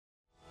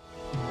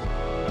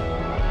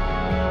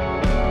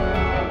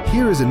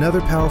Here is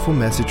another powerful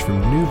message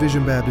from New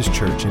Vision Baptist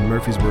Church in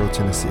Murfreesboro,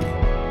 Tennessee.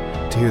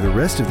 To hear the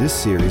rest of this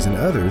series and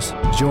others,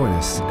 join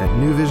us at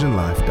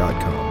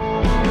newvisionlife.com.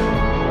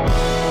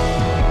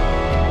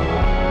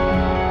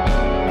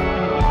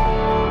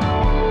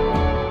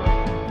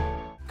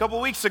 A couple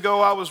weeks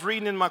ago, I was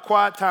reading in my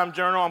quiet time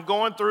journal. I'm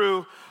going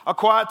through a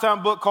quiet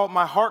time book called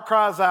My Heart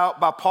Cries Out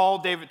by Paul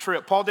David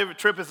Tripp. Paul David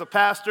Tripp is a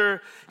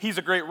pastor. He's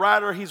a great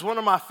writer. He's one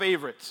of my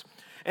favorites.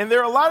 And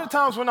there are a lot of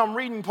times when I'm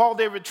reading Paul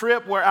David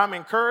Tripp where I'm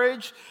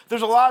encouraged.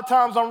 There's a lot of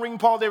times I'm reading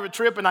Paul David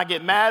Tripp and I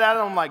get mad at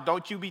him. I'm like,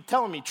 don't you be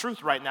telling me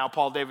truth right now,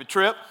 Paul David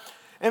Tripp.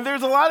 And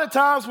there's a lot of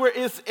times where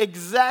it's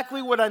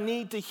exactly what I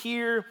need to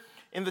hear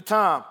in the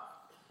time.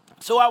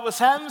 So I was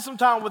having some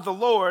time with the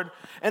Lord,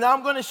 and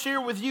I'm going to share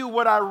with you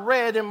what I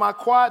read in my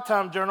quiet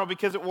time journal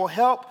because it will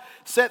help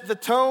set the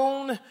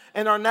tone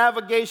and our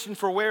navigation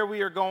for where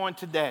we are going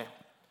today.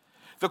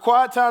 The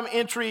quiet time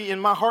entry in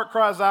My Heart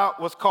Cries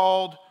Out was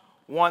called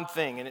One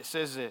Thing, and it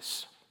says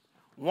this: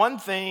 one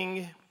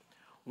thing,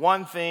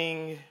 one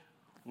thing,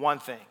 one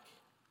thing.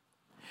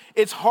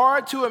 It's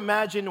hard to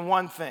imagine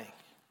one thing.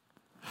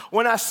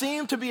 When I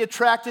seem to be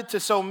attracted to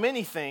so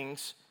many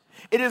things,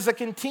 it is a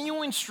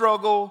continuing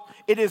struggle.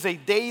 It is a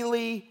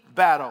daily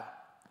battle.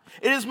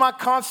 It is my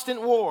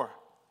constant war.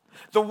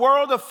 The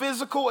world of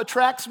physical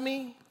attracts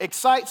me,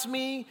 excites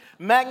me,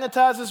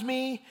 magnetizes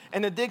me,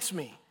 and addicts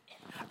me.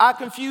 I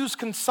confuse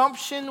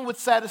consumption with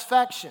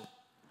satisfaction.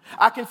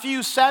 I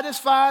confuse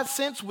satisfied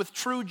sense with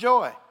true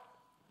joy.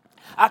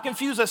 I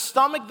confuse a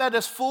stomach that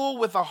is full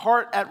with a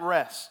heart at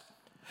rest.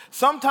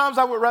 Sometimes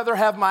I would rather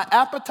have my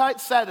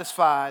appetite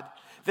satisfied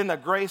than a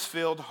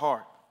grace-filled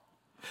heart.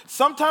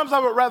 Sometimes I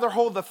would rather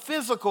hold the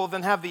physical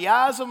than have the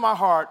eyes of my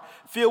heart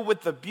filled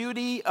with the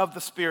beauty of the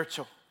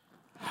spiritual.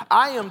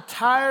 I am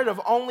tired of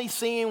only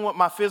seeing what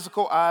my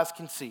physical eyes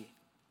can see.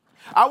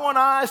 I want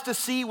eyes to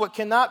see what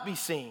cannot be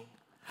seen.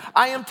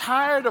 I am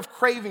tired of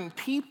craving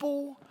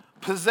people,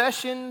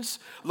 possessions,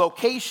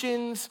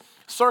 locations,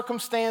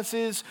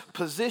 circumstances,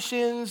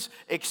 positions,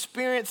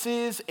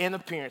 experiences, and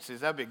appearances.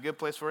 That'd be a good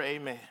place for an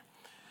amen.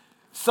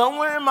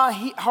 Somewhere in my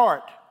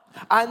heart,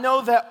 I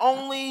know that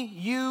only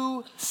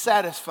you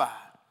satisfy.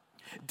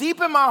 Deep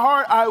in my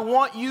heart, I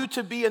want you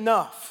to be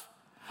enough.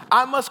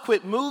 I must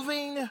quit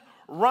moving,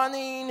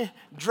 running,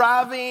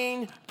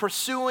 driving,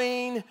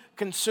 pursuing,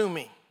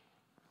 consuming.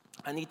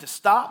 I need to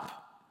stop.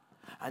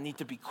 I need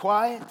to be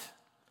quiet.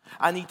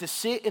 I need to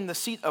sit in the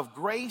seat of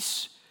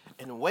grace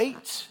and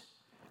wait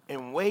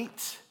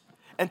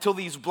until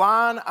these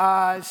blind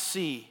eyes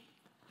see,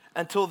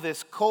 until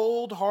this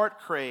cold heart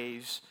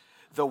craves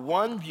the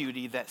one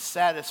beauty that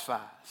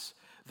satisfies.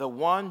 The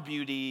one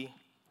beauty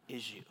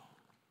is you.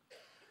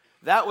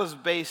 That was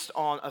based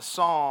on a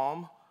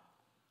Psalm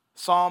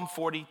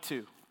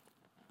 42.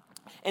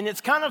 And it's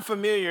kind of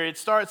familiar. It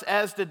starts,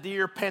 as the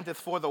deer panteth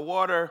for the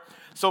water,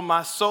 so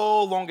my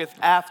soul longeth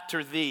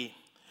after thee.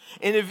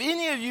 And if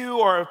any of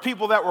you are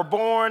people that were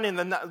born in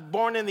the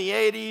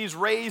 80s,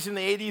 raised in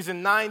the 80s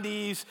and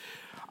 90s,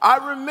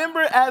 I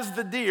remember as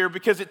the deer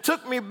because it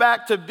took me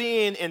back to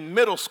being in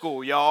middle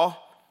school, y'all.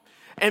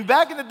 And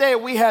back in the day,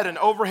 we had an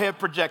overhead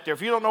projector.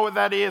 If you don't know what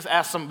that is,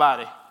 ask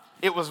somebody.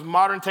 It was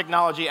modern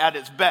technology at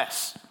its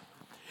best.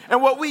 And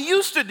what we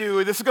used to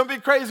do, this is going to be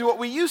crazy, what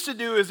we used to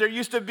do is there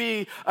used to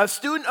be a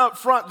student up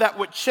front that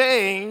would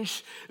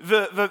change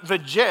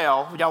the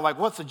gel. Y'all like,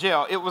 what's a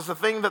gel? It was the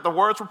thing that the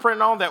words were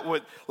printed on that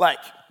would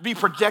be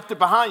projected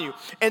behind you.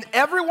 And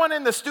everyone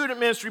in the student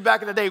ministry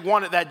back in the day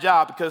wanted that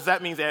job because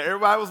that means that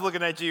everybody was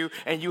looking at you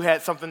and you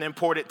had something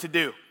important to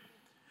do.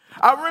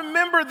 I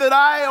remember that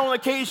I, on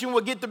occasion,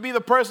 would get to be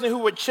the person who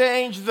would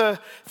change the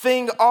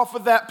thing off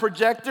of that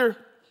projector.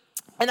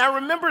 And I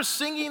remember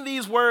singing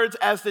these words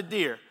as the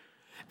deer.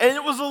 And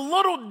it was a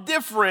little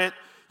different,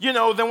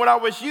 than what I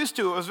was used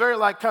to. It was very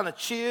kind of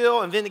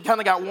chill, and then it kind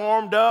of got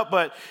warmed up.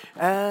 But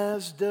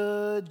as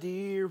the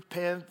deer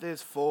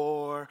panteth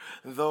for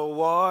the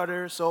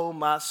water, so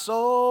my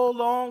soul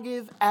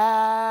longeth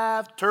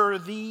after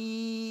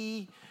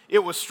thee.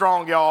 It was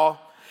strong, y'all.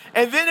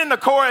 And then in the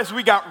chorus,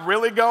 we got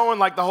really going,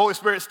 like the Holy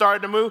Spirit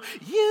started to move.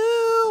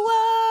 You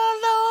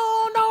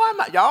alone are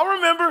my... Y'all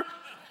remember?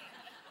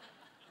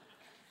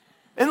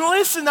 And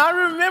listen,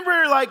 I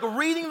remember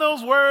reading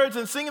those words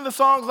and singing the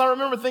songs. And I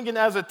remember thinking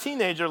as a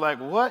teenager,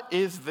 what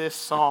is this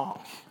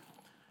song?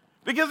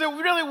 Because it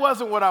really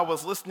wasn't what I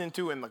was listening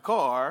to in the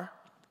car.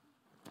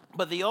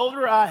 But the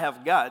older I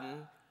have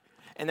gotten,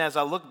 and as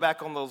I look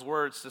back on those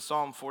words to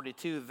Psalm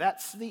 42,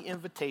 that's the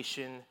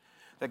invitation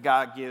that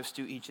God gives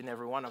to each and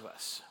every one of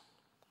us.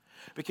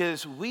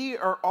 Because we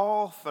are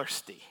all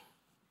thirsty.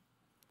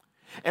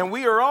 And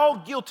we are all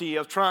guilty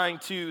of trying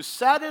to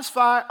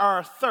satisfy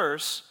our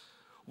thirst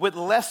with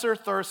lesser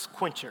thirst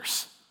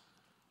quenchers.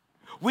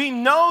 We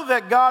know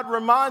that God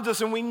reminds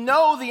us, and we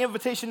know the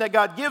invitation that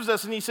God gives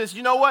us, and he says,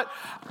 you know what?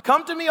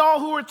 Come to me all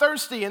who are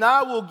thirsty, and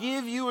I will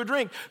give you a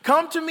drink.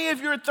 Come to me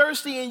if you're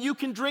thirsty, and you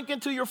can drink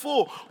until you're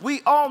full.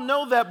 We all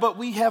know that, but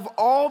we have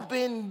all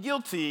been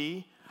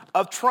guilty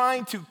of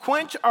trying to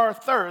quench our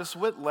thirst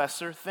with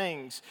lesser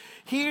things.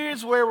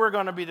 Here's where we're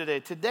going to be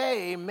today.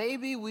 Today,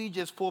 maybe we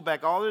just pull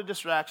back all the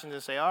distractions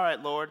and say, all right,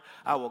 Lord,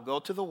 I will go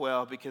to the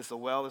well because the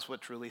well is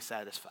what truly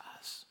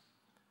satisfies.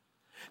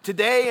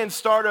 Today,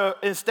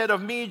 instead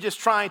of me just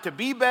trying to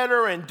be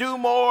better and do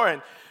more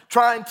and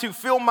trying to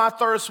fill my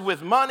thirst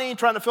with money,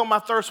 trying to fill my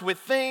thirst with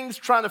things,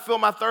 trying to fill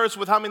my thirst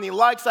with how many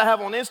likes I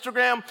have on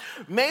Instagram.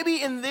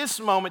 Maybe in this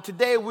moment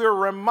today, we're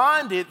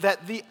reminded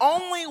that the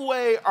only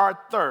way our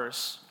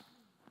thirst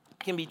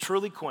can be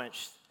truly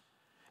quenched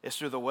is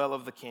through the well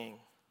of the King.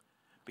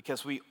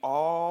 Because we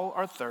all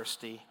are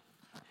thirsty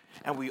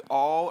and we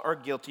all are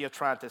guilty of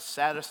trying to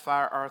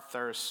satisfy our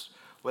thirst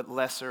with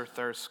lesser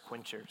thirst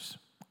quenchers.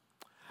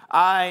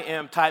 I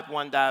am type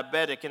 1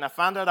 diabetic, and I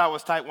found out I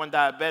was type 1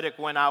 diabetic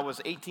when I was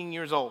 18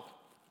 years old.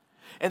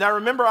 And I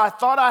remember I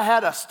thought I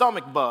had a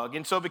stomach bug.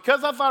 And so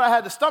because I thought I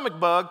had a stomach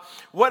bug,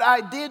 what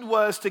I did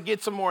was to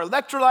get some more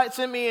electrolytes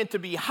in me and to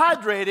be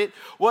hydrated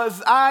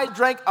was I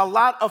drank a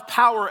lot of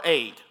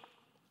Powerade.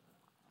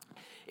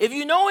 If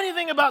you know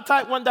anything about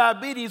type 1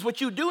 diabetes,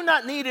 what you do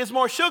not need is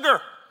more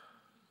sugar.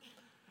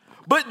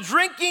 But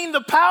drinking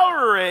the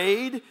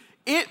Powerade,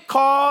 it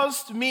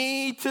caused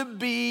me to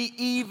be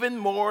even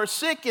more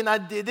sick, and I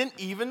didn't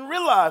even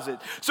realize it.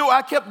 So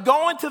I kept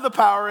going to the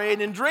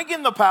Powerade and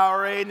drinking the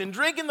Powerade and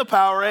drinking the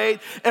Powerade,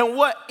 and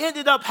what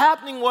ended up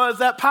happening was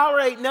that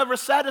Powerade never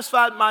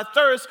satisfied my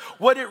thirst.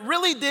 What it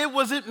really did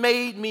was it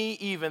made me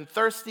even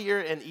thirstier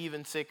and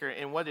even sicker.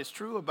 And what is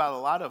true about a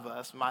lot of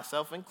us,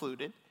 myself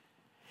included,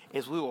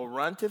 is we will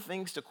run to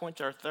things to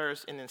quench our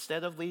thirst, and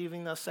instead of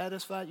leaving us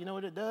satisfied, you know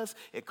what it does?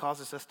 It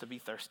causes us to be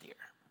thirstier.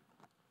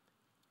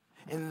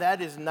 And that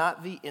is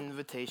not the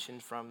invitation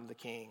from the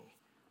King.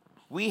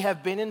 We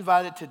have been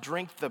invited to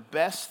drink the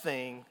best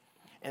thing,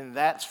 and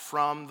that's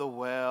from the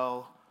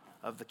well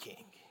of the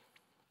King.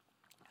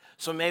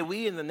 So may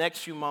we in the next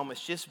few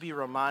moments just be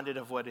reminded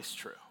of what is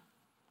true.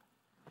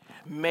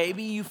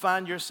 Maybe you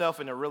find yourself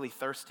in a really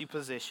thirsty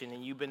position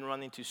and you've been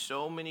running to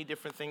so many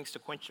different things to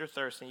quench your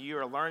thirst, and you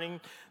are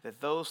learning that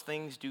those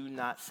things do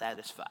not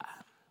satisfy.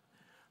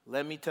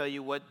 Let me tell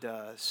you what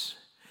does.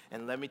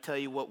 And let me tell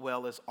you what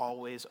well is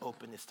always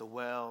open. It's the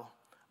well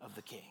of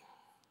the King.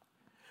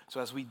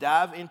 So as we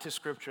dive into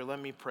Scripture, let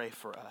me pray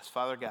for us.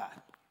 Father God,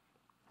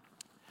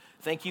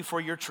 thank you for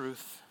your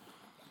truth.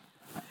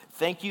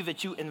 Thank you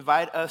that you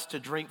invite us to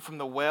drink from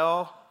the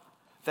well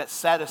that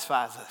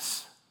satisfies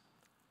us.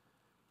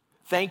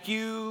 Thank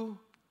you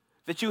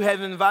that you have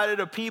invited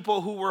a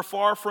people who were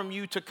far from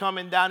you to come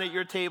and dine at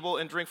your table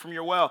and drink from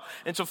your well.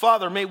 And so,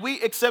 Father, may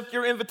we accept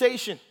your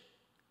invitation.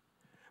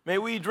 May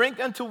we drink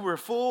until we're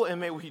full, and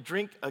may we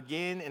drink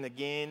again and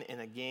again and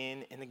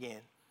again and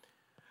again.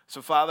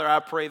 So, Father, I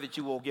pray that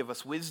you will give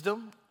us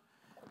wisdom,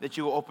 that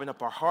you will open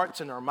up our hearts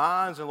and our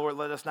minds, and Lord,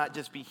 let us not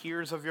just be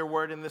hearers of your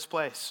word in this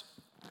place,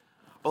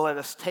 but let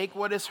us take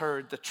what is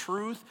heard, the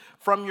truth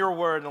from your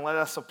word, and let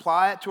us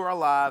apply it to our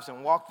lives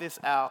and walk this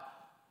out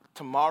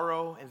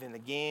tomorrow and then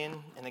again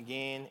and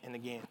again and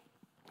again.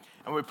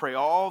 And we pray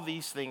all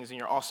these things in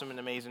your awesome and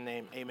amazing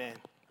name. Amen.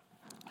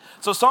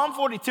 So Psalm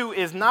 42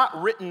 is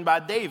not written by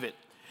David.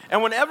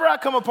 And whenever I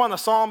come upon a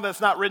psalm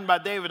that's not written by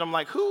David, I'm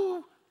like,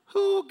 who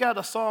got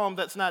a psalm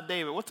that's not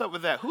David? What's up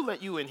with that? Who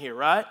let you in here,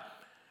 right?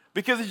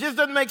 Because it just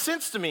doesn't make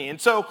sense to me. And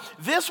so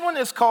this one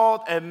is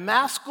called a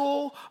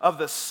Maskil of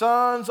the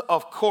sons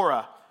of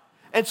Korah.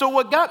 And so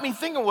what got me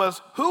thinking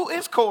was, who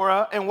is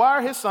Korah and why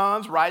are his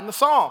sons writing the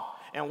psalm?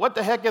 And what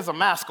the heck is a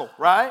Maskil,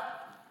 right?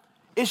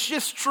 It's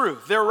just true.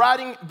 They're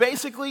writing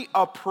basically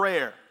a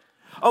prayer.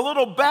 A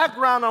little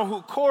background on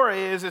who Korah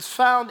is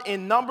found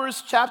in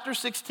Numbers chapter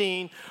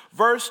 16,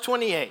 verse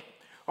 28.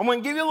 I'm going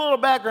to give you a little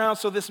background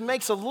so this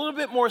makes a little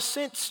bit more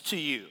sense to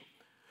you.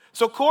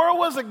 So Korah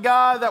was a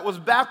guy that was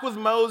back with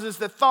Moses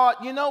that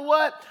thought, you know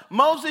what?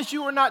 Moses,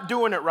 you are not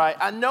doing it right.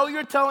 I know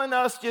you're telling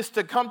us just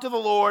to come to the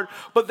Lord,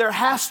 but there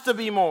has to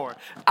be more.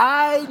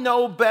 I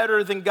know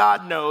better than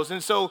God knows.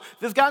 And so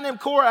this guy named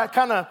Korah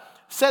kind of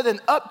set an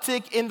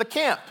uptick in the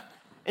camp.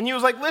 And he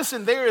was like,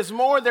 listen, there is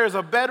more. There's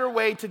a better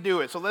way to do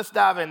it. So let's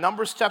dive in.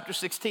 Numbers chapter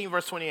 16,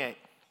 verse 28.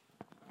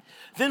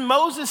 Then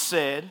Moses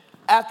said,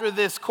 after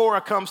this,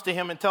 Korah comes to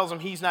him and tells him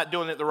he's not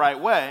doing it the right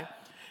way.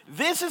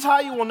 This is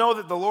how you will know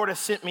that the Lord has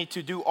sent me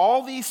to do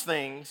all these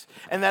things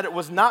and that it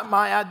was not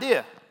my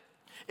idea.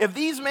 If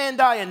these men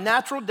die a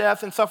natural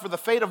death and suffer the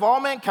fate of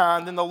all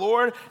mankind, then the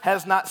Lord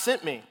has not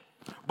sent me.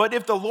 But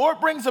if the Lord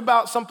brings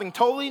about something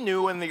totally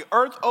new and the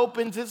earth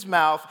opens its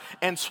mouth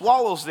and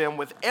swallows them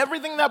with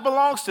everything that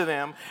belongs to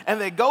them,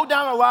 and they go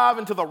down alive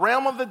into the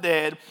realm of the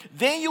dead,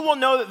 then you will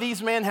know that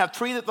these men have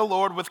treated the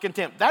Lord with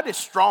contempt. That is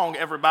strong,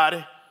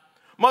 everybody.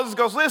 Moses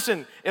goes,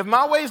 listen, if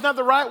my way is not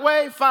the right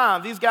way,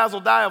 fine, these guys will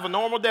die of a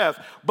normal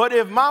death. But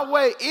if my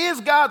way is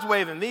God's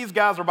way, then these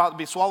guys are about to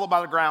be swallowed by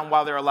the ground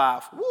while they're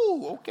alive.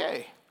 Woo,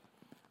 okay.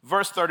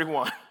 Verse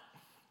 31.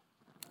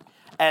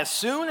 As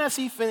soon as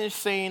he finished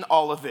saying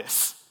all of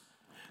this,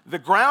 the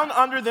ground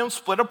under them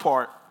split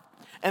apart,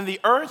 and the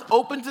earth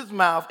opened its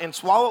mouth and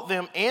swallowed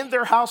them and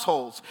their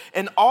households,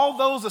 and all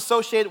those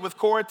associated with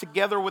Korah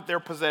together with their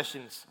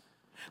possessions.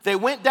 They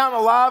went down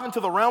alive into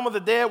the realm of the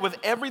dead with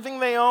everything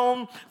they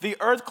owned. The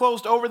earth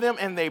closed over them,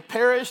 and they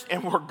perished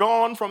and were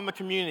gone from the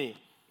community.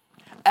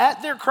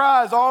 At their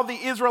cries, all the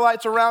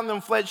Israelites around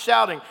them fled,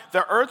 shouting,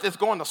 the earth is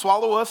going to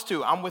swallow us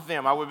too. I'm with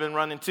them. I would have been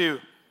running too.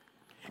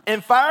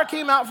 And fire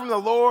came out from the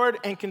Lord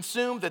and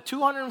consumed the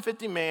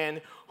 250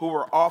 men who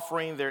were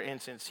offering their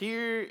incense.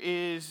 Here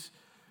is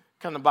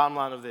kind of the bottom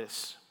line of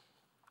this.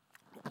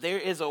 There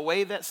is a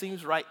way that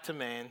seems right to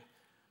man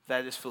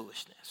that is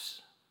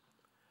foolishness.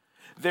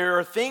 There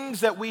are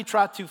things that we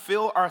try to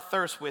fill our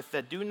thirst with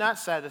that do not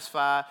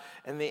satisfy,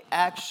 and they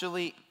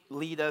actually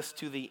lead us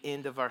to the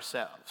end of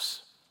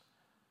ourselves.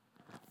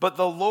 But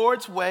the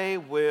Lord's way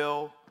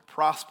will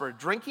prosper.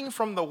 Drinking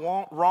from the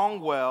wrong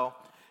well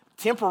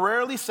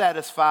temporarily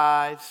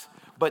satisfies,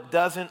 but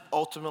doesn't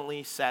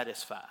ultimately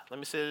satisfy. Let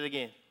me say it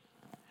again.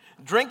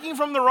 Drinking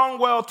from the wrong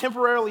well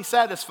temporarily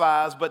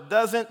satisfies, but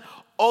doesn't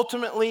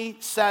ultimately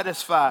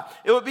satisfy.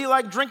 It would be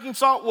like drinking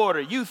salt water.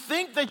 You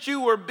think that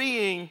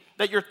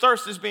that your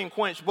thirst is being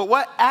quenched, but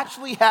what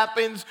actually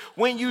happens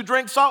when you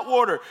drink salt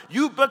water?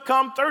 You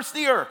become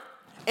thirstier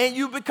and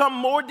you become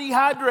more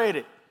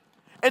dehydrated.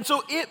 And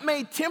so it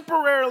may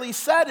temporarily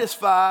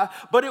satisfy,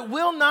 but it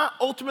will not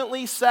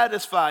ultimately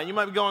satisfy. You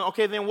might be going,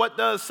 okay, then what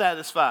does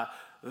satisfy?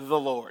 The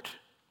Lord.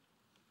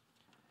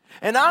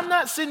 And I'm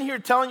not sitting here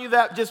telling you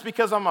that just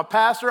because I'm a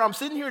pastor. I'm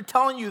sitting here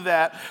telling you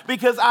that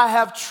because I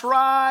have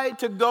tried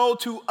to go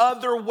to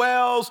other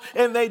wells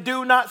and they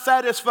do not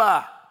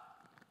satisfy.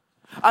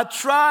 I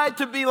tried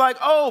to be like,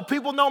 oh,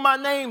 people know my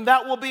name.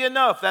 That will be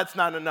enough. That's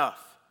not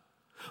enough.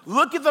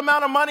 Look at the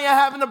amount of money I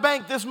have in the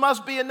bank. This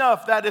must be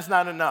enough. That is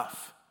not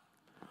enough.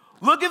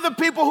 Look at the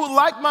people who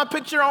like my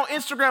picture on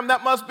Instagram.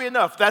 That must be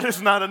enough. That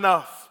is not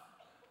enough.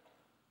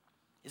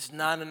 It's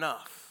not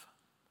enough.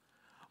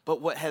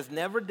 But what has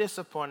never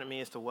disappointed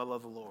me is the well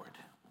of the Lord.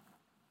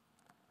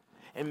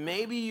 And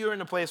maybe you're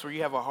in a place where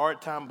you have a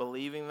hard time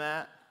believing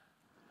that,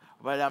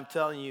 but I'm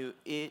telling you,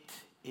 it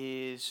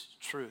is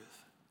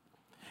truth.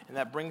 And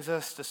that brings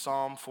us to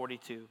Psalm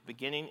 42.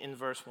 Beginning in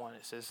verse 1,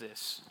 it says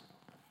this.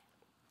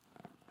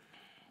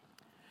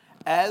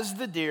 As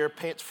the deer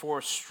pants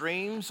for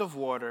streams of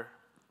water,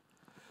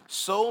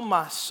 so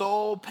my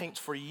soul pants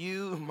for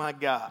you, my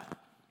God.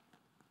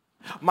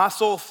 My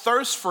soul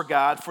thirsts for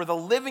God, for the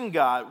living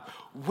God.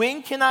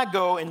 When can I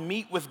go and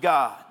meet with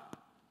God?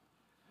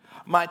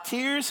 My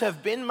tears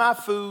have been my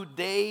food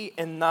day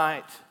and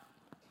night,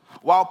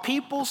 while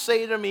people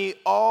say to me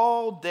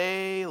all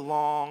day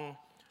long,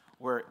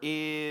 where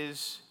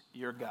is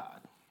your God?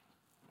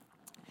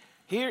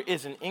 Here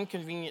is an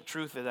inconvenient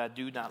truth that I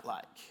do not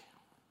like.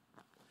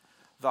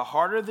 The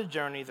harder the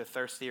journey, the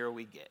thirstier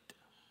we get.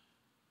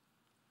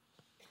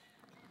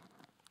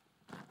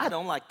 I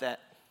don't like that.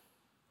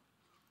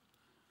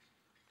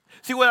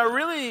 See, what I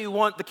really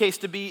want the case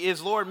to be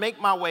is, Lord, make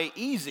my way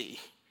easy.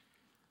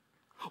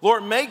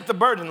 Lord, make the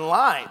burden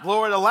light.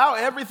 Lord, allow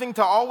everything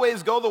to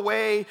always go the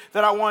way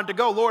that I want it to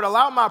go. Lord,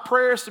 allow my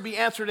prayers to be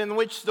answered in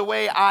the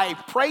way I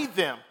prayed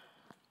them.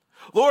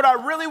 Lord,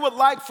 I really would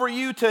like for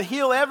you to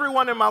heal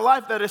everyone in my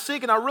life that is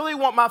sick, and I really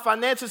want my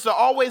finances to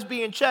always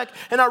be in check,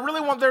 and I really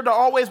want there to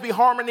always be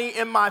harmony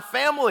in my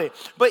family.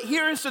 But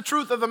here is the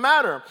truth of the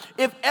matter.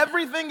 If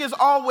everything is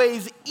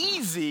always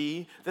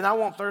easy, then I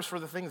won't thirst for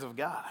the things of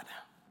God.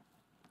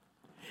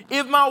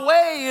 If my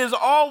way is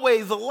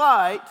always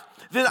light,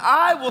 then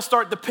I will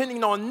start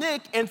depending on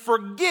Nick and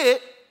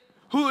forget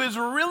who is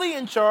really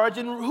in charge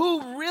and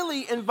who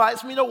really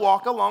invites me to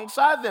walk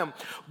alongside them.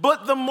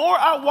 But the more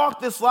I walk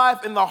this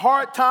life and the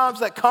hard times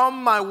that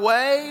come my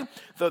way,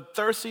 the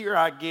thirstier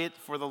I get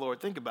for the Lord.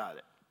 Think about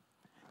it.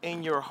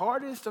 In your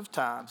hardest of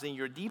times, in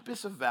your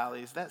deepest of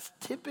valleys, that's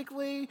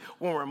typically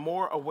when we're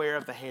more aware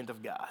of the hand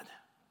of God.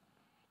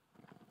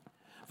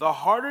 The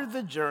harder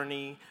the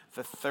journey,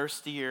 the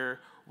thirstier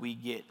we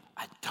get.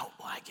 I don't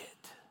like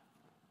it.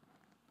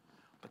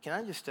 But can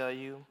I just tell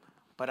you,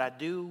 but I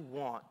do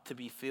want to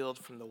be filled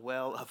from the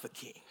well of the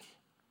King.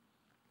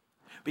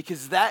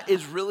 Because that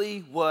is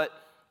really what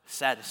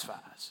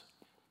satisfies.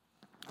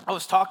 I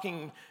was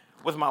talking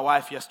with my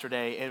wife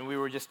yesterday, and we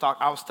were just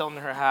talking. I was telling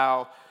her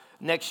how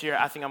next year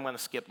I think I'm going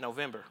to skip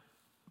November.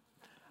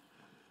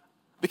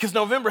 Because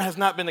November has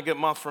not been a good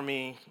month for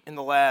me in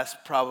the last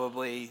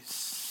probably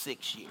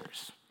 6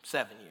 years,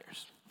 7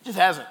 years. It just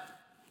hasn't.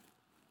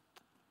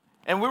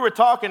 And we were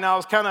talking, I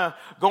was kind of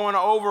going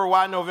over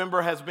why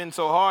November has been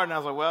so hard. And I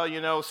was like,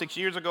 well, 6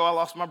 years ago, I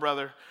lost my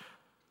brother.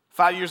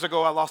 5 years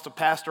ago, I lost a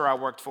pastor I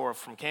worked for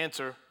from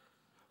cancer.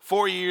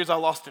 4 years, I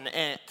lost an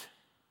aunt.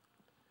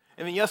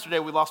 And then yesterday,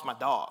 we lost my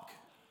dog.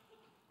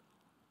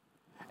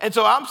 And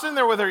so I'm sitting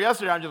there with her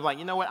yesterday. I'm just like,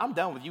 you know what? I'm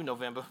done with you,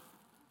 November.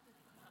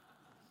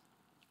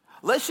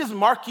 Let's just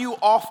mark you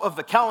off of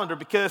the calendar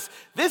because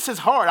this is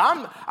hard.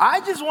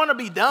 I just want to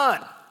be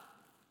done.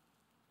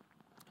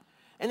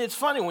 And it's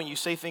funny when you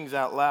say things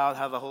out loud,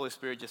 how the Holy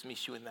Spirit just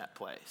meets you in that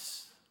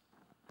place.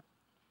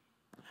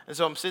 And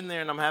so I'm sitting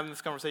there and I'm having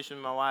this conversation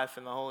with my wife,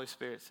 and the Holy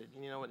Spirit said,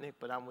 you know what, Nick,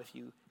 but I'm with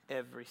you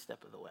every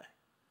step of the way.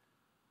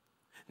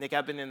 Nick,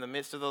 I've been in the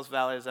midst of those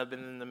valleys. I've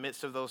been in the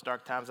midst of those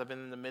dark times. I've been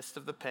in the midst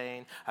of the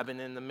pain. I've been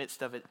in the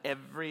midst of it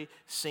every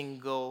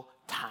single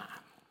time.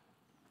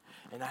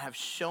 And I have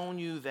shown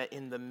you that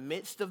in the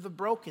midst of the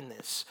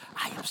brokenness,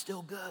 I am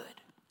still good.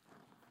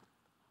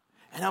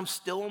 And I'm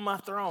still on my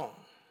throne.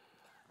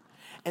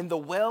 And the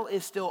well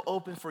is still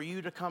open for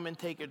you to come and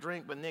take a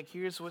drink. But Nick,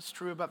 here's what's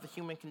true about the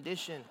human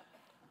condition.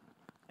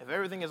 If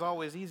everything is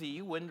always easy,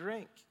 you wouldn't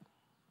drink.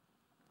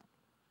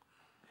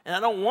 And I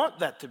don't want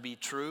that to be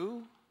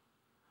true.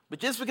 But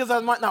just because I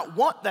might not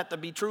want that to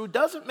be true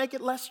doesn't make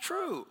it less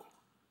true.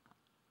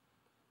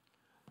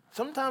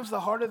 Sometimes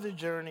the harder the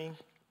journey,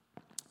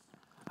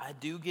 I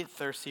do get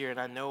thirstier, and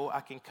I know I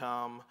can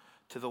come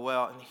to the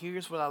well. And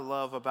here's what I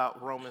love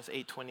about Romans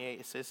 8:28.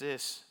 It says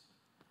this,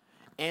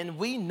 and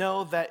we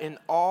know that in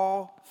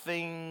all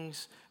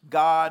things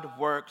God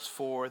works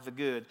for the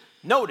good.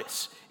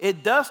 Notice,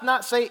 it does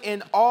not say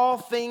in all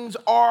things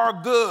are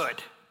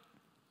good.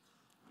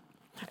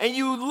 And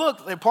you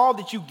look, and Paul,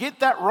 did you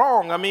get that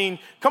wrong? I mean,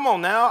 come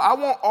on now. I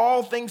want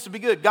all things to be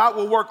good. God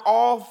will work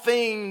all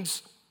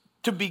things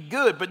to be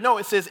good. But no,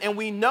 it says, and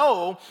we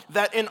know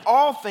that in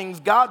all things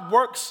God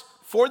works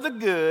for the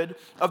good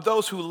of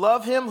those who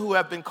love him, who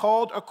have been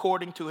called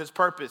according to his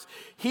purpose.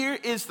 Here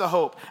is the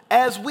hope.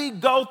 As we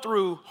go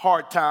through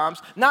hard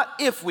times, not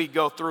if we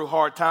go through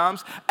hard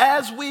times,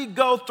 as we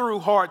go through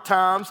hard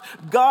times,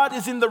 God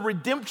is in the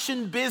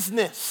redemption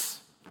business.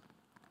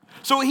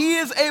 So he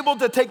is able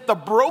to take the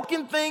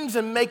broken things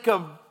and make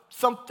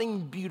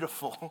something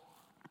beautiful.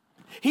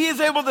 He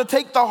is able to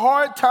take the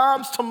hard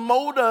times to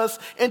mold us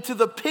into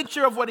the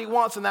picture of what he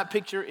wants, and that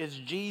picture is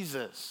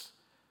Jesus.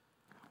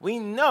 We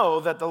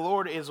know that the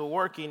Lord is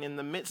working in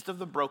the midst of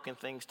the broken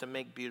things to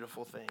make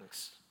beautiful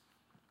things.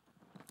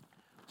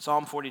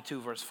 Psalm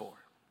 42, verse 4.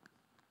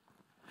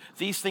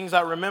 These things I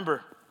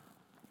remember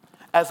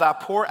as I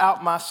pour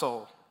out my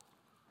soul.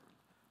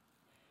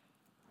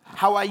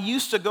 How I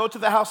used to go to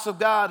the house of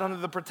God under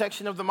the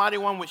protection of the Mighty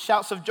One with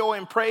shouts of joy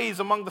and praise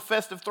among the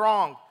festive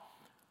throng.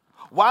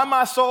 Why,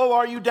 my soul,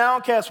 are you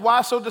downcast?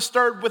 Why so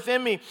disturbed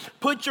within me?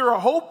 Put your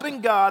hope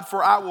in God,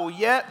 for I will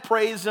yet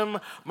praise him,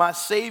 my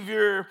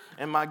Savior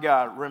and my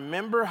God.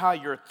 Remember how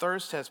your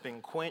thirst has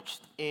been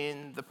quenched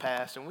in the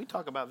past. And we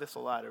talk about this a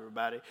lot,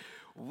 everybody.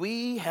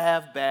 We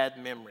have bad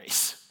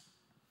memories.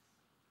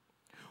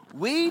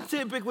 We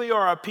typically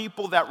are a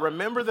people that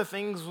remember the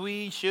things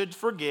we should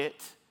forget,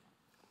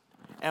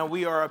 and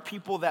we are a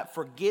people that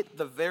forget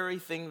the very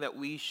thing that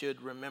we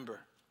should remember.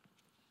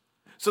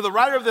 So the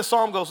writer of this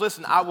psalm goes,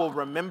 listen, I will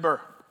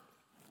remember.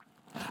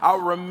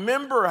 I'll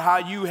remember how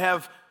you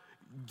have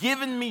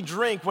given me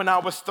drink when I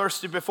was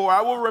thirsty before.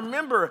 I will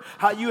remember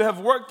how you have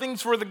worked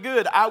things for the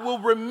good. I will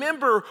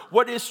remember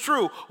what is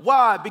true.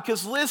 Why?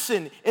 Because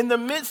listen, in the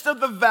midst of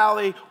the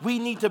valley, we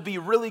need to be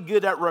really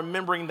good at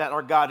remembering that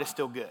our God is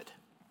still good.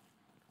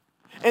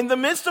 In the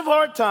midst of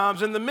hard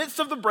times, in the midst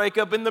of the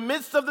breakup, in the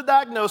midst of the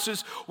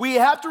diagnosis, we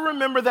have to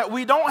remember that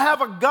we don't have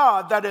a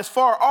God that is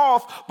far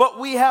off, but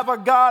we have a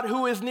God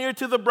who is near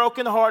to the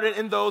brokenhearted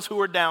and those who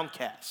are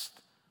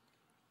downcast.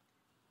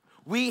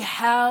 We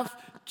have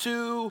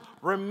to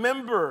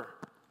remember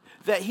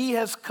that he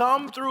has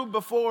come through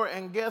before,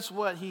 and guess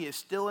what? He is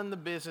still in the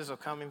business of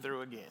coming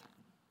through again.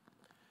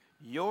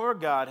 Your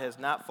God has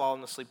not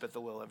fallen asleep at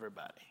the wheel,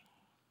 everybody.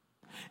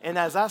 And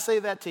as I say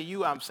that to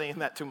you, I'm saying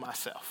that to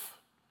myself.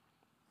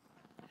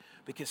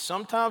 Because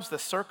sometimes the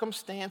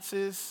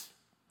circumstances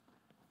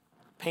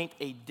paint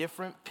a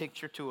different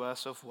picture to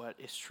us of what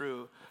is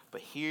true.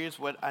 But here's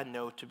what I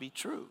know to be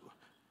true,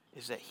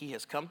 is that he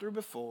has come through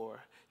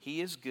before,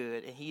 he is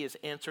good, and he has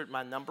answered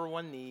my number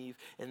one need,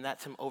 and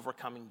that's him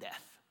overcoming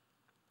death.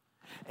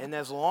 And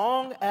as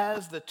long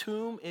as the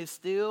tomb is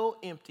still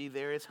empty,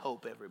 there is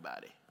hope,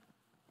 everybody.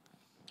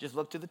 Just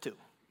look to the tomb.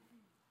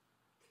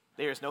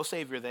 There is no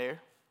Savior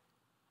there.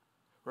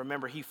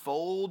 Remember, he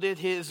folded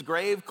his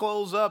grave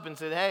clothes up and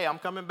said, hey, I'm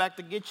coming back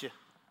to get you.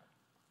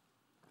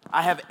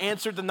 I have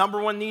answered the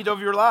number one need of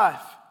your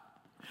life.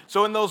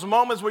 So in those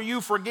moments where you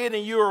forget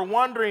and you are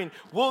wondering,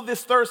 will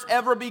this thirst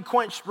ever be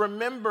quenched?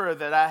 Remember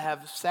that I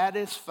have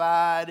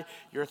satisfied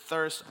your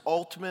thirst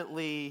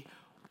ultimately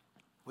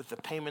with the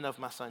payment of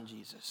my son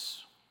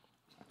Jesus.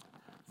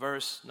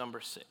 Verse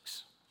number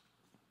 6.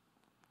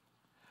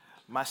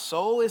 My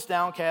soul is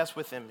downcast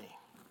within me.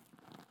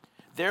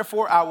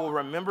 Therefore, I will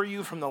remember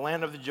you from the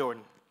land of the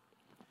Jordan,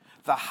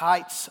 the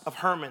heights of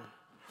Hermon,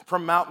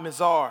 from Mount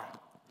Mizar.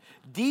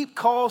 Deep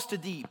calls to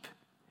deep.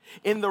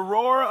 In the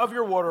roar of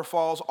your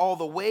waterfalls, all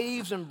the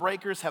waves and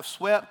breakers have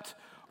swept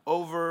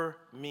over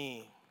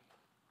me.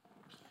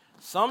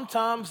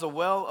 Sometimes the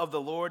well of the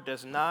Lord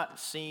does not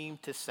seem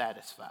to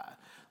satisfy.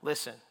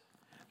 Listen,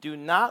 do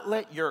not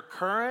let your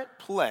current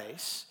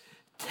place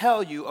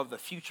tell you of the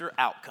future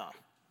outcome.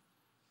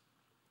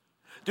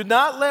 Do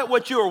not let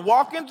what you are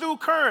walking through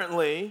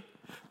currently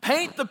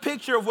paint the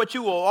picture of what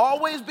you will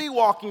always be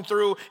walking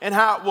through and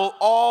how it will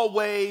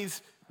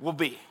always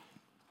be.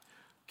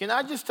 Can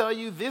I just tell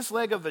you, this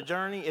leg of the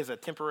journey is a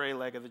temporary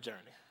leg of the journey.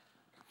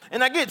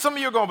 And I get some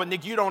of you are going, but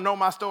Nick, you don't know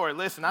my story.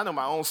 Listen, I know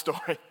my own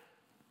story.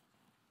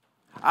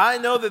 I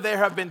know that there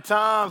have been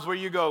times where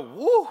you go,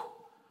 woo,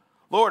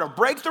 Lord, a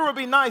breakthrough would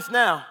be nice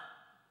now.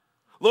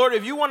 Lord,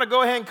 if you want to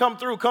go ahead and come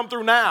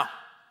through now.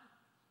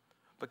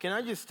 But can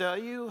I just tell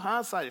you,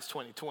 hindsight is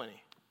 20/20.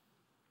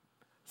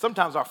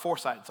 Sometimes our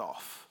foresight's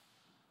off.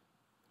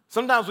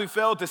 Sometimes we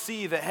fail to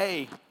see that,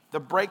 hey, the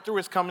breakthrough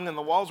is coming and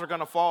the walls are going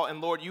to fall,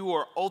 and Lord, you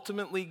are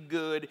ultimately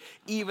good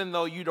even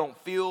though you don't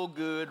feel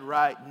good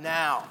right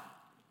now.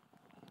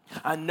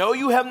 I know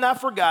you have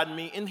not forgotten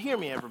me, and hear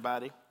me,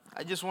 everybody.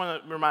 I just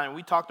want to remind you,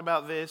 we talked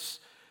about this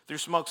through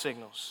smoke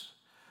signals.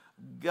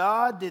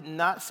 God did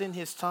not send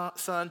his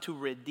son to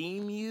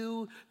redeem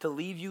you, to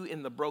leave you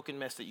in the broken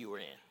mess that you were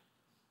in.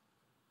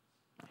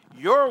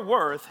 Your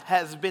worth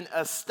has been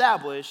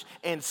established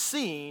and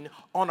seen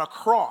on a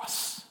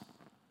cross.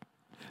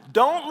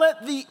 Don't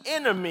let the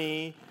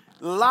enemy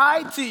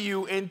lie to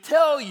you and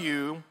tell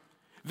you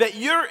that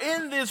you're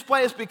in this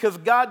place because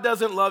God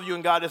doesn't love you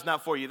and God is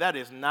not for you. That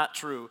is not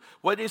true.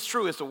 What is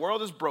true is the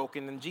world is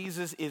broken and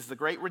Jesus is the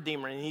great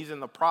Redeemer and he's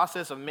in the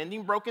process of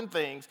mending broken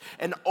things.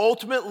 And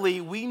ultimately,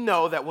 we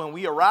know that when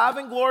we arrive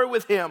in glory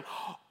with him,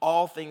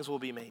 all things will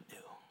be made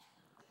new.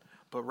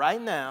 But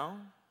right now,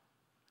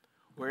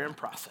 we're in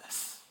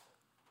process.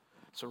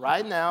 So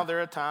right now,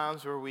 there are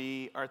times where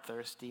we are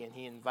thirsty and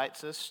he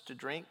invites us to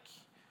drink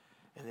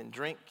and then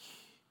drink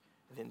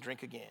and then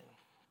drink again.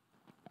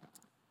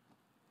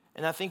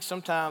 And I think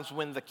sometimes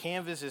when the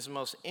canvas is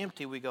most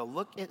empty, we go,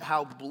 look at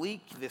how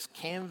bleak this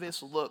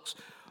canvas looks.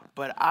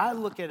 But I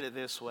look at it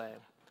this way.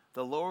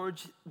 The Lord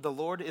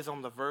is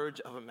on the verge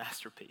of a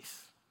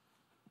masterpiece.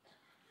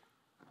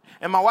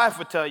 And my wife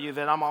would tell you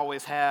that I'm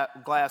always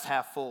glass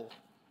half full.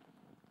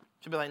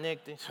 She'd be like,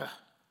 Nick,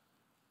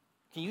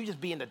 can you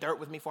just be in the dirt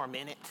with me for a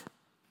minute?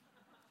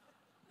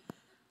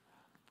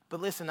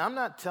 But listen, I'm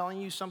not telling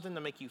you something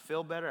to make you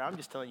feel better. I'm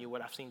just telling you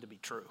what I've seen to be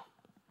true.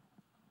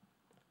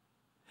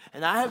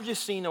 And I have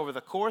just seen over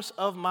the course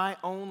of my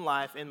own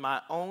life, in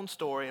my own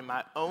story, in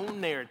my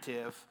own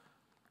narrative,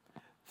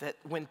 that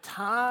when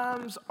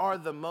times are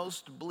the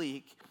most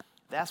bleak,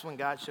 that's when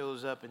God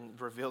shows up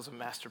and reveals a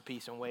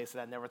masterpiece in ways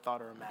that I never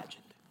thought or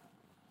imagined.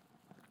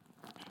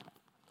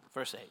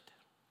 Verse 8.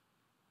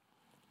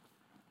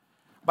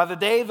 By the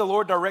day, the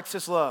Lord directs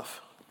his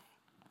love.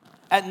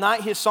 At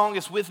night, his song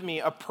is with me,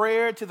 a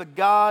prayer to the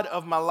God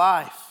of my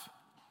life.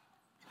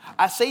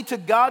 I say to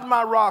God,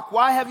 my rock,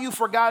 why have you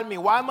forgotten me?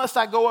 Why must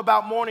I go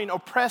about mourning,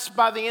 oppressed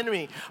by the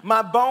enemy?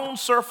 My bones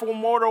surf with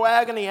mortal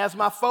agony as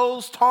my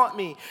foes taunt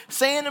me,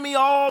 saying to me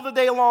all the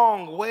day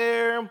long,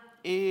 where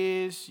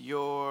is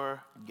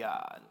your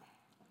God?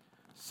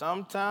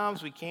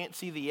 Sometimes we can't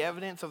see the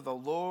evidence of the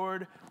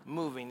Lord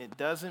moving. It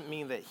doesn't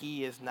mean that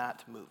he is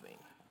not moving.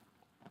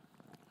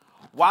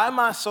 Why,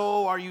 my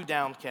soul, are you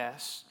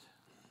downcast?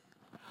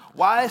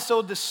 Why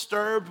so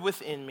disturbed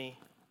within me?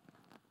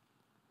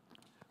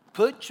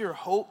 Put your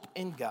hope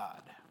in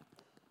God,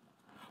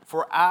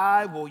 for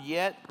I will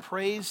yet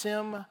praise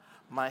him,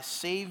 my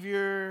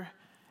Savior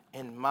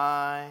and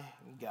my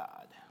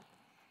God.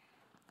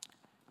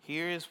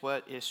 Here is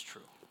what is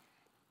true.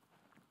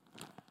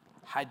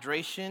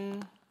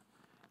 Hydration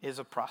is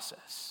a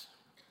process.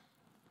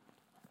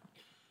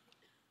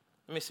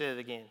 Let me say it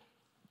again.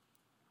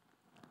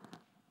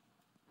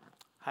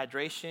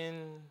 Hydration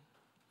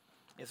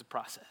is a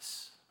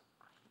process.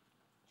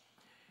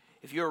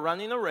 If you're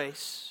running a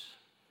race,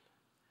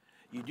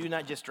 you do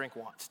not just drink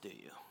once, do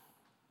you?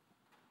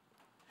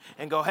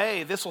 And go,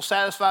 hey, this will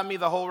satisfy me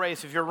the whole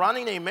race. If you're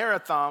running a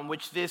marathon,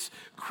 which this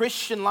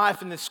Christian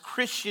life and this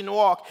Christian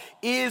walk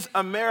is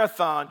a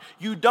marathon,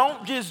 you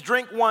don't just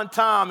drink one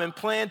time and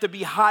plan to be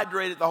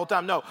hydrated the whole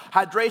time. No,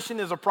 hydration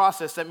is a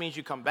process. That means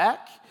you come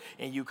back,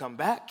 and you come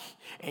back,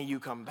 and you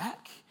come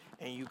back,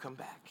 and you come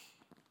back.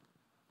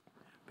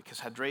 Because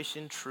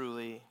hydration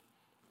truly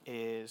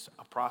is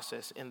a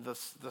process. And the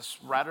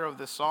writer of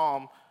this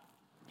psalm,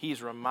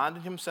 he's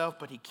reminded himself,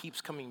 but he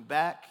keeps coming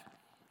back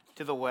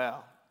to the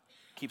well.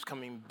 Keeps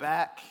coming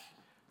back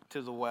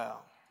to the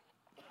well.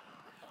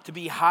 To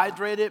be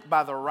hydrated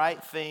by the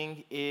right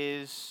thing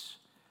is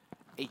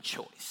a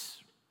choice.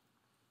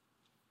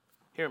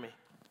 Hear me.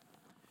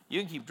 You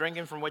can keep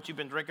drinking from what you've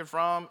been drinking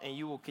from, and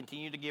you will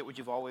continue to get what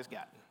you've always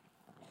gotten.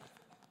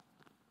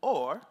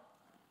 Or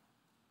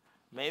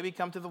maybe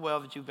come to the well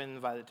that you've been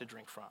invited to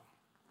drink from.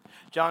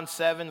 John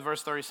 7,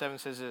 verse 37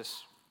 says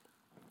this.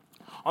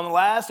 On the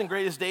last and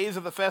greatest days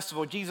of the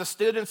festival, Jesus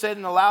stood and said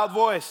in a loud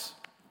voice,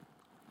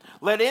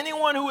 let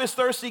anyone who is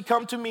thirsty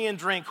come to me and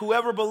drink.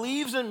 Whoever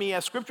believes in me,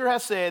 as Scripture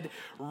has said,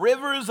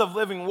 rivers of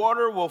living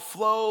water will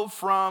flow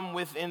from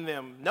within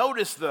them.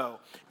 Notice, though,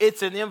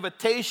 it's an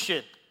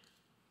invitation.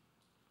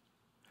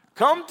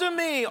 Come to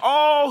me,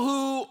 all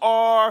who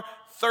are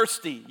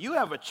thirsty. You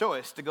have a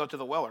choice to go to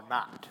the well or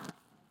not.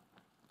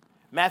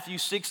 Matthew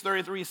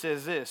 6:33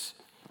 says this,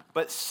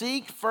 but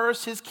seek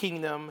first his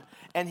kingdom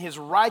and his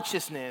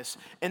righteousness,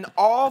 and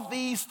all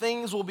these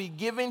things will be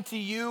given to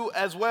you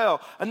as well.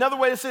 Another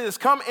way to say this,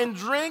 come and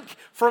drink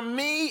from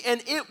me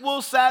and it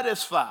will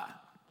satisfy.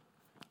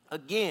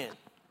 Again,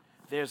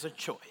 there's a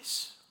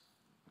choice.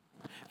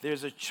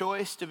 There's a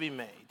choice to be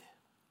made.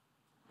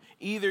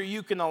 Either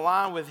you can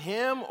align with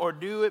him or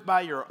do it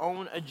by your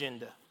own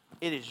agenda.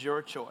 It is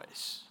your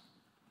choice.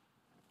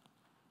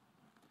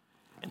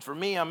 And for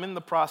me, I'm in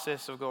the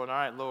process of going, all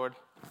right, Lord,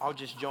 I'll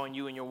just join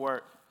you in your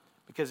work,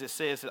 because it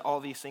says that all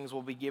these things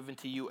will be given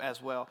to you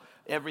as well.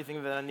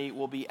 Everything that I need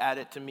will be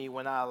added to me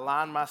when I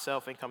align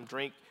myself and come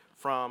drink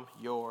from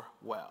your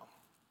well.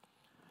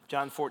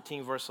 John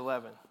 14, verse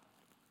 11.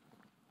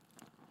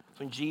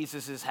 When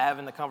Jesus is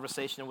having the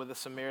conversation with a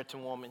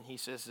Samaritan woman, he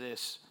says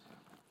this,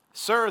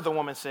 "Sir," the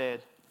woman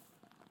said,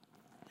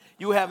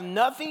 "you have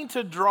nothing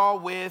to draw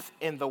with,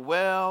 and the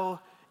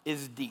well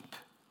is deep.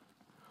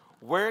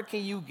 Where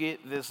can you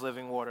get this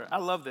living water?" I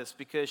love this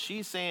because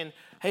she's saying,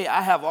 hey,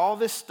 I have all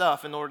this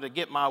stuff in order to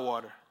get my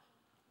water.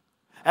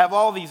 I have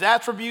all these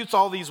attributes,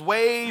 all these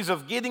ways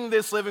of getting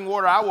this living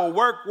water. I will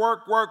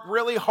work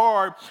really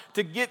hard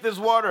to get this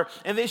water.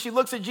 And then she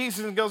looks at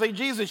Jesus and goes, hey,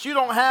 Jesus, you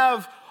don't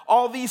have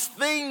all these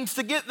things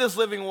to get this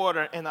living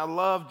water. And I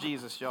love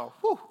Jesus, y'all.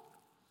 Whew.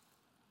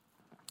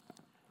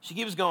 She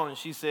keeps going.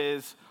 She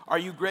says, are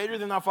you greater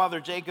than our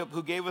father Jacob,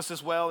 who gave us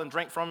this well and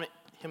drank from it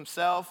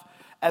himself,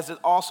 as did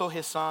also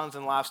his sons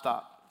and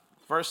livestock?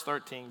 Verse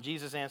 13,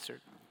 Jesus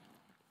answered,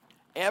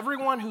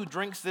 everyone who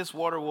drinks this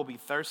water will be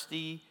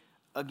thirsty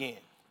again.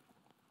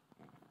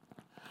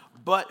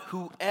 But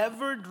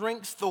whoever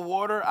drinks the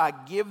water I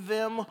give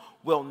them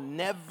will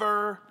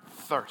never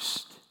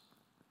thirst.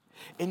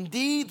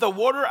 Indeed, the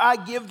water I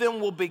give them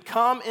will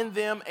become in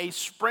them a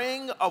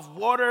spring of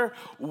water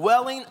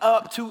welling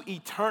up to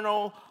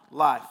eternal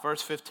life.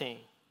 Verse 15.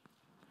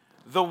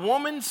 The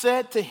woman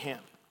said to him,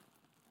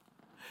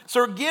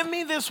 sir, give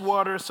me this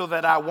water so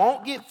that I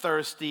won't get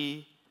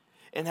thirsty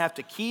and have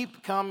to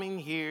keep coming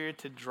here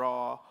to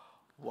draw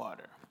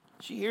water.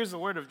 She hears the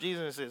word of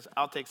Jesus and says,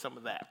 I'll take some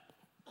of that.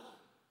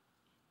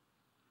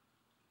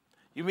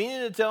 You meaning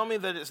to tell me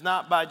that it's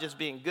not by just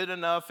being good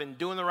enough and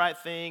doing the right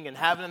thing and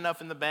having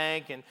enough in the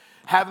bank and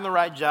having the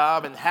right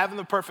job and having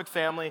the perfect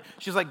family?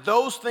 She's like,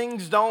 those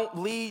things don't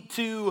lead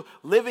to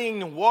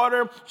living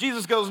water.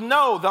 Jesus goes,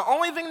 no, the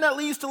only thing that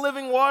leads to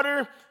living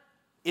water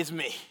is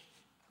me.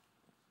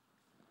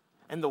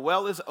 And the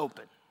well is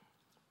open.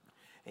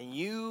 And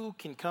you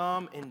can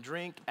come and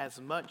drink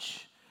as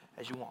much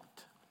as you want.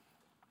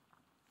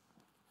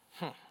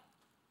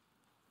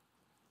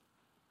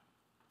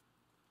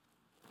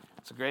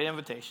 It's a great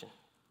invitation,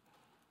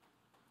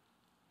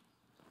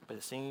 but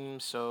it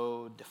seems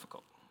so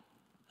difficult.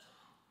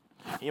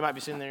 You might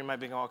be sitting there, you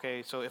might be going,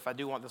 okay, so if I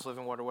do want this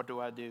living water, what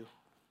do I do?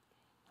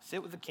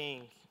 Sit with the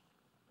King.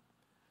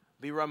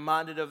 Be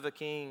reminded of the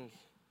King.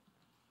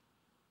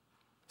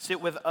 Sit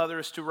with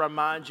others to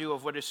remind you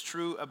of what is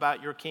true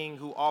about your King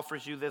who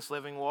offers you this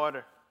living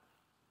water.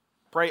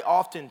 Pray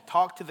often.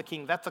 Talk to the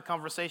King. That's a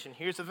conversation.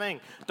 Here's the thing.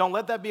 Don't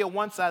let that be a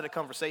one-sided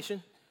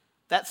conversation.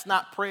 That's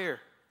not prayer.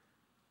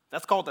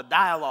 That's called a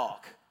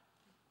dialogue.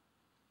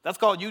 That's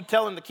called you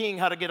telling the King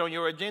how to get on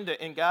your agenda.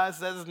 And guys,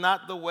 that is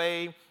not the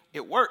way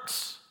it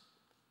works.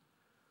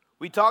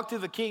 We talk to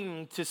the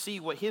King to see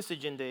what his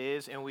agenda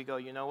is, and we go,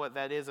 you know what,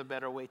 that is a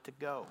better way to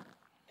go.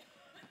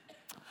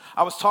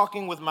 I was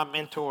talking with my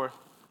mentor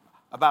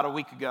about a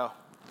week ago.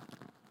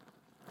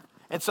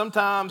 And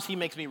sometimes he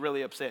makes me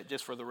really upset,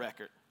 just for the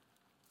record.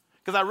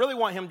 Because I really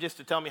want him just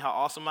to tell me how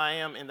awesome I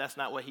am, and that's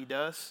not what he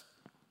does.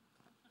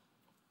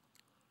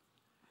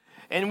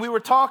 And we were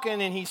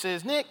talking, and he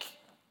says, Nick,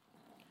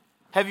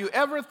 have you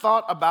ever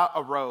thought about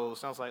a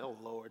rose? And I was like, oh,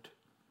 Lord.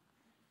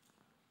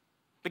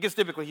 Because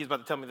typically he's about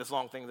to tell me this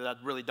long thing that I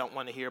really don't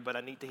want to hear, but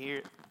I need to hear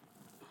it.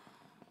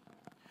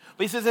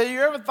 But he says, have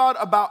you ever thought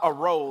about a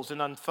rose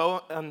and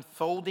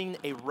unfolding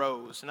a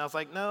rose? And I was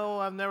like, no,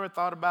 I've never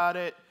thought about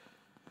it.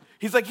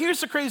 He's like,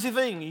 here's the crazy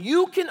thing.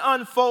 You can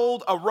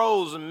unfold a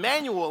rose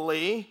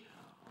manually,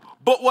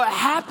 but what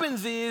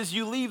happens is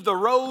you leave the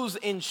rose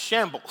in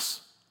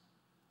shambles.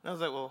 And I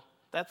was like, well,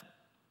 that's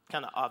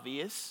kind of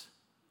obvious.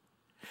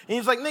 And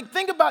he's like, Nick,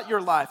 think about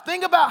your life.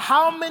 Think about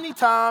how many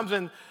times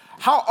and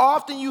how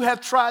often you have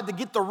tried to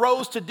get the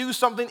rose to do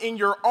something in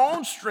your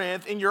own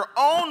strength, in your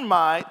own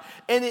might,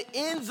 and it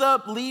ends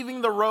up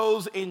leaving the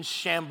rose in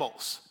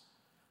shambles.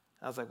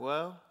 I was like,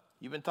 well,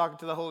 you've been talking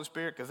to the Holy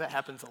Spirit because that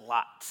happens a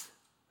lot.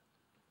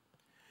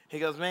 He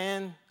goes,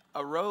 man,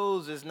 a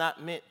rose is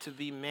not meant to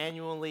be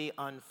manually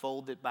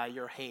unfolded by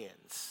your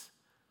hands.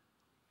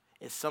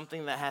 It's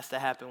something that has to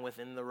happen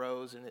within the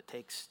rose, and it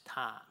takes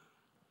time.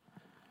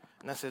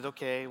 And I said,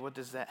 okay, what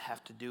does that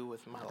have to do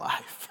with my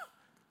life?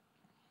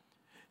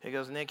 He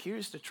goes, Nick,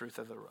 here's the truth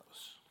of the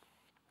rose.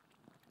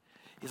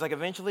 He's like,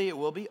 eventually it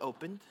will be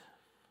opened,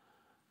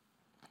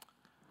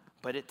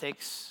 but it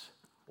takes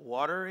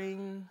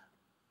watering,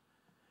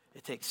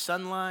 it takes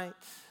sunlight,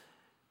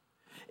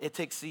 it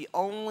takes the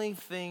only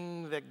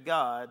thing that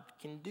God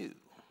can do.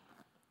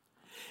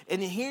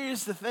 And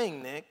here's the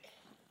thing, Nick.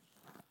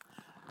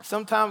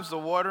 Sometimes the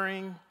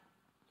watering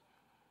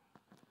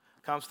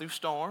comes through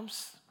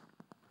storms.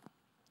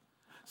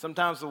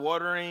 Sometimes the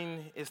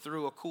watering is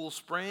through a cool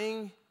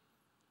spring.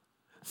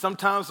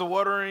 Sometimes the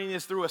watering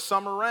is through a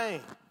summer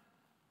rain.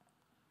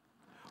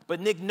 But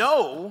Nick,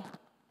 know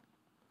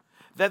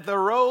that the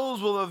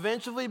rose will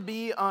eventually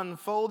be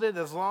unfolded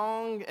as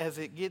long as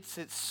it gets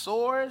its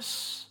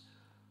source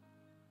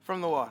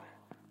from the water.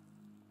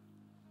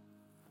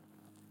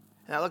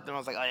 And I looked at him, I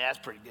was like, oh yeah, that's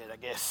pretty good, I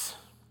guess.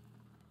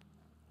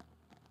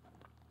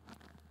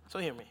 So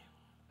hear me.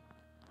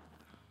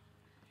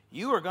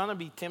 You are going to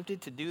be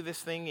tempted to do this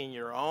thing in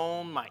your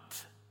own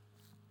might.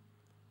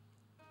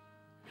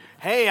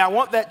 Hey, I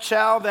want that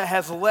child that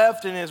has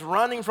left and is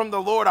running from the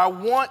Lord. I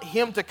want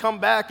him to come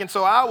back, and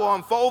so I will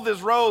unfold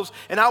this rose,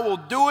 and I will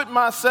do it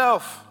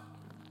myself.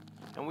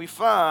 And we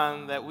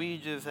find that we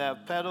just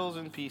have petals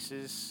and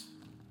pieces.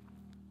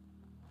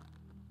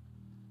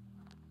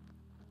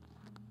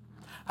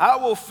 I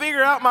will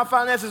figure out my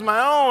finances my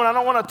own. I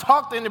don't want to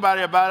talk to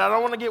anybody about it. I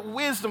don't want to get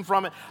wisdom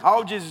from it.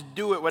 I'll just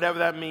do it, whatever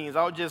that means.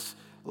 I'll just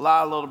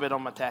lie a little bit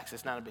on my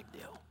taxes. Not a big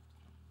deal.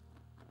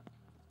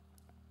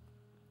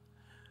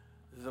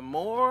 The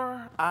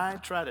more I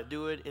try to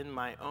do it in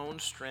my own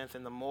strength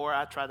and the more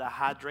I try to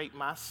hydrate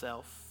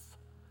myself,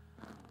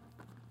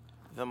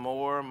 the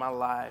more my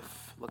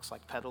life looks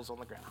like petals on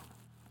the ground.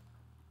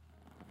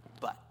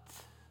 But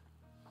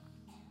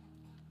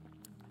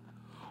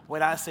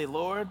when I say,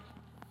 Lord,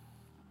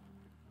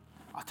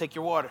 I'll take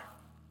your water.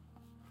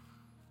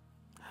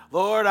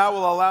 Lord, I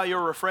will allow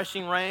your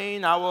refreshing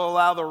rain. I will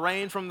allow the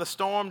rain from the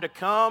storm to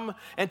come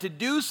and to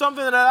do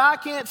something that I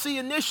can't see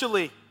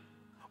initially.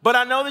 But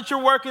I know that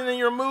you're working and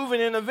you're moving,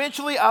 and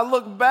eventually I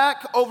look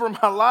back over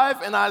my life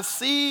and I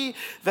see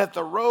that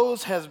the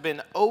rose has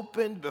been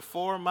opened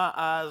before my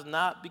eyes,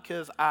 not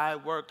because I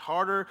worked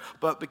harder,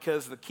 but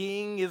because the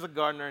King is a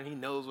gardener and he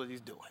knows what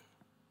he's doing.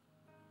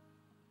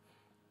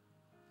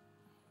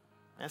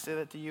 Can I say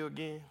that to you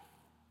again?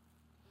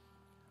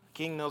 The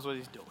King knows what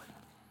he's doing.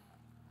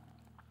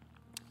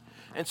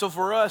 And so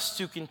for us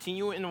to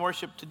continue in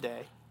worship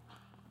today,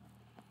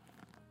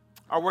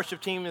 our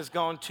worship team is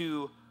going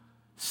to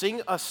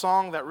sing a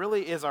song that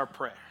really is our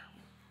prayer.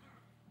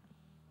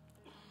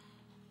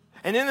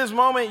 And in this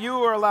moment, you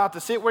are allowed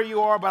to sit where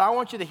you are, but I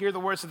want you to hear the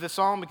words of this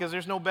song because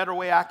there's no better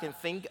way I can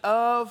think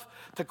of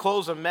to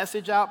close a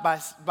message out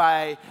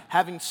by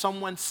having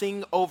someone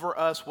sing over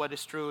us what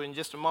is true. In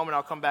just a moment,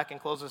 I'll come back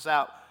and close this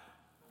out.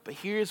 But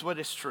here's what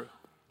is true.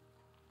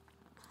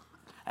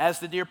 As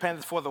the deer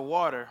panteth for the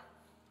water,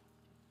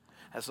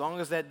 as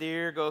long as that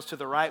deer goes to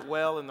the right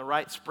well in the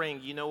right spring,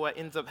 you know what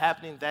ends up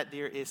happening? That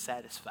deer is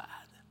satisfied.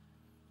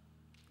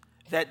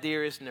 That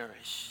deer is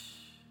nourished.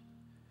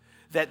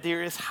 That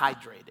deer is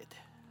hydrated.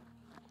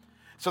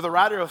 So the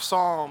writer of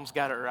Psalms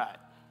got it right.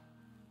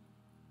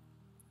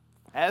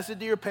 As the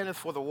deer panteth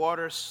for the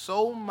water,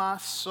 so my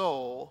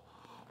soul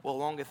will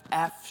longeth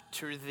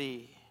after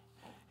thee.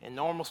 In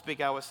normal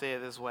speak, I would say it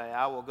this way.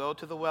 I will go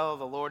to the well of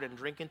the Lord and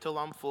drink until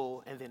I'm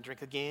full, and then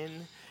drink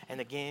again and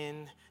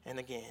again and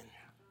again.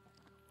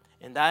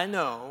 And I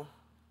know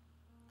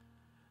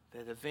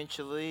that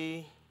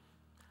eventually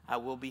I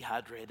will be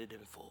hydrated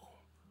and full.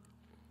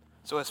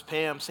 So as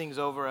Pam sings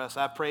over us,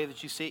 I pray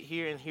that you sit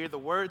here and hear the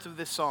words of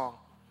this song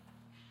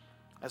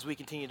as we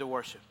continue to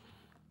worship.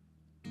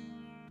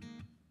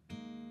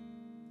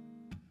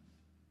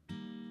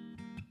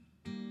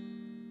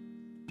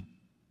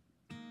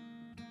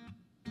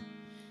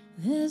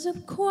 There's a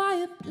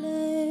quiet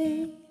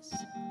place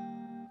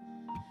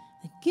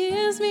that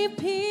gives me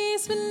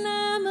peace when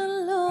I'm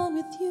alone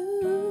with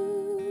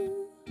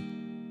you.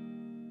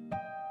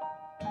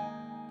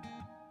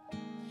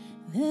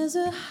 There's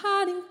a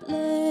hiding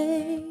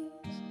place.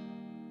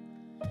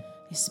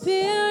 Your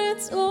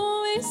spirit's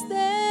always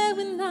there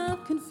when I'm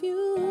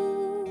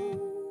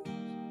confused.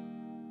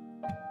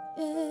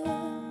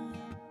 Yeah.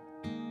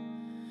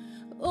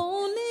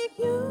 Only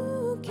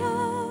you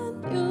can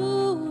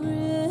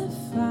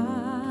purify.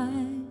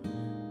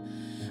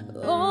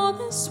 All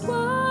this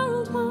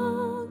world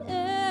won't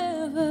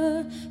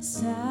ever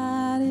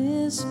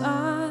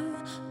satisfy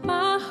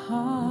my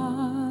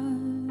heart.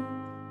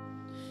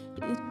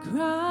 It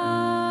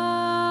cries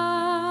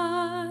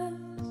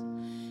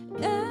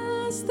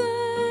as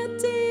the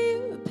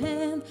deer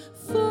pant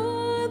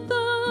for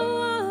the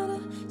water.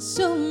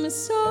 So my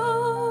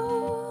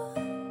soul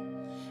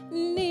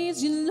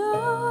needs you,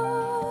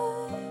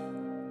 Lord.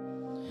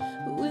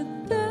 We're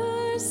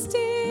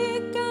thirsty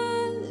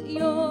 'cause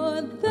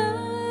you're the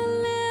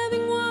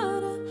living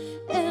water,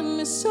 and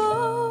my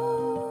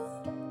soul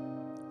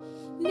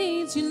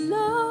needs you,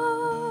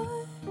 Lord.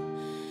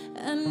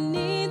 I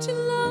need you,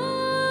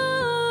 Lord.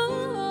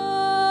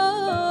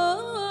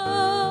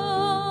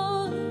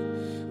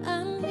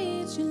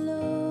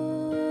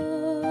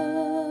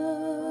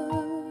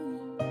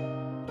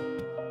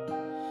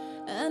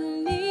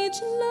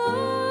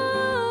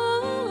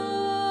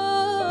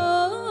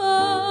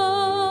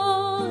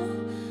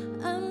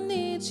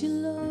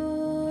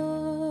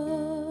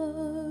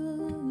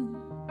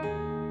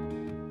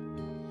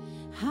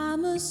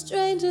 I'm a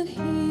stranger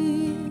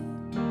here.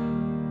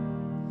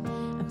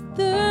 I'm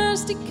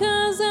thirsty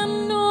 'cause I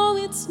know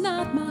it's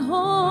not my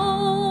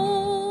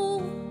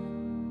home.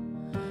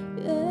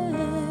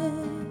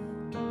 Yeah,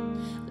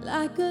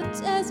 like a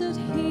desert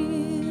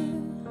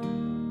here.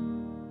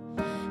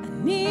 I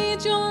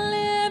need your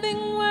lips.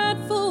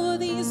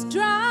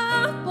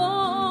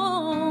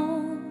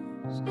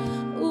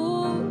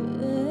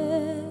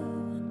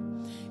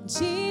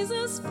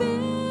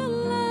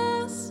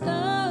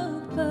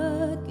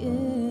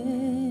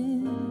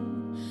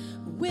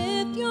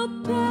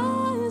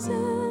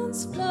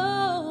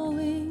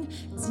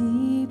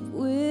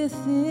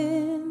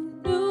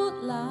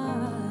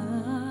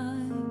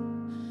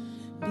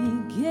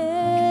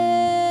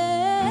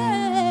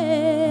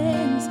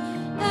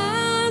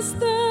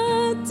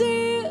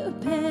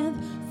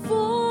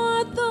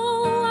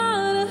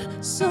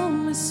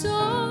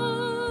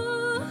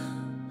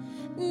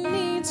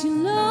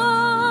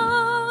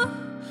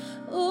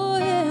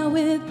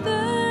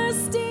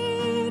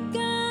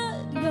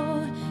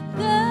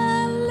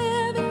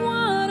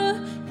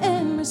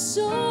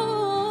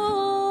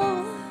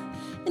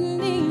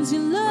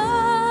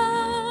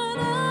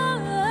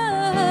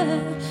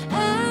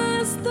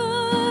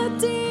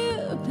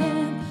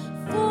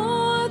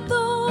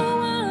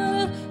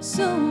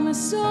 my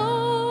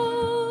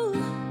soul,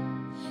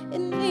 it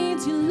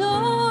needs you,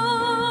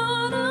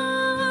 Lord.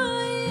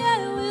 Oh,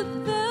 yeah, we're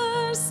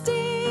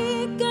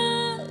thirsty,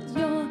 God.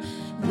 You're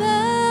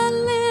the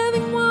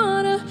living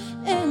water,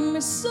 and my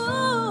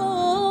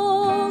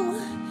soul,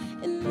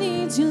 it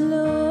needs you,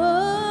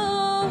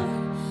 Lord.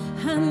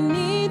 I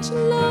need you,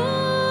 Lord.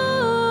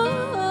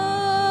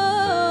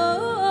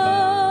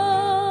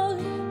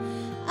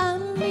 I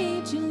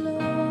need you,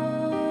 Lord.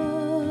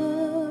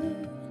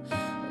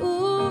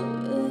 Ooh,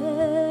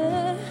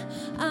 yeah.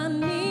 I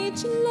need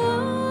you,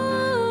 Lord.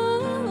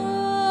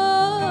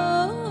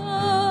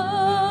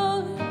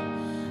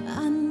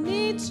 I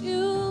need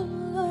you,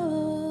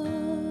 Lord.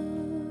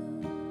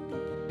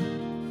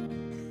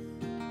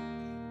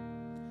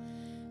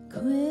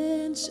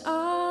 Quench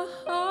our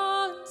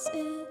hearts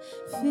and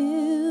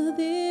fill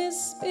this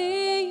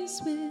space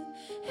with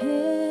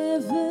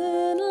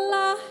heaven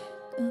like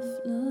a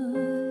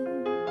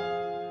flood.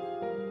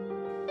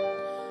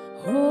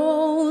 Oh,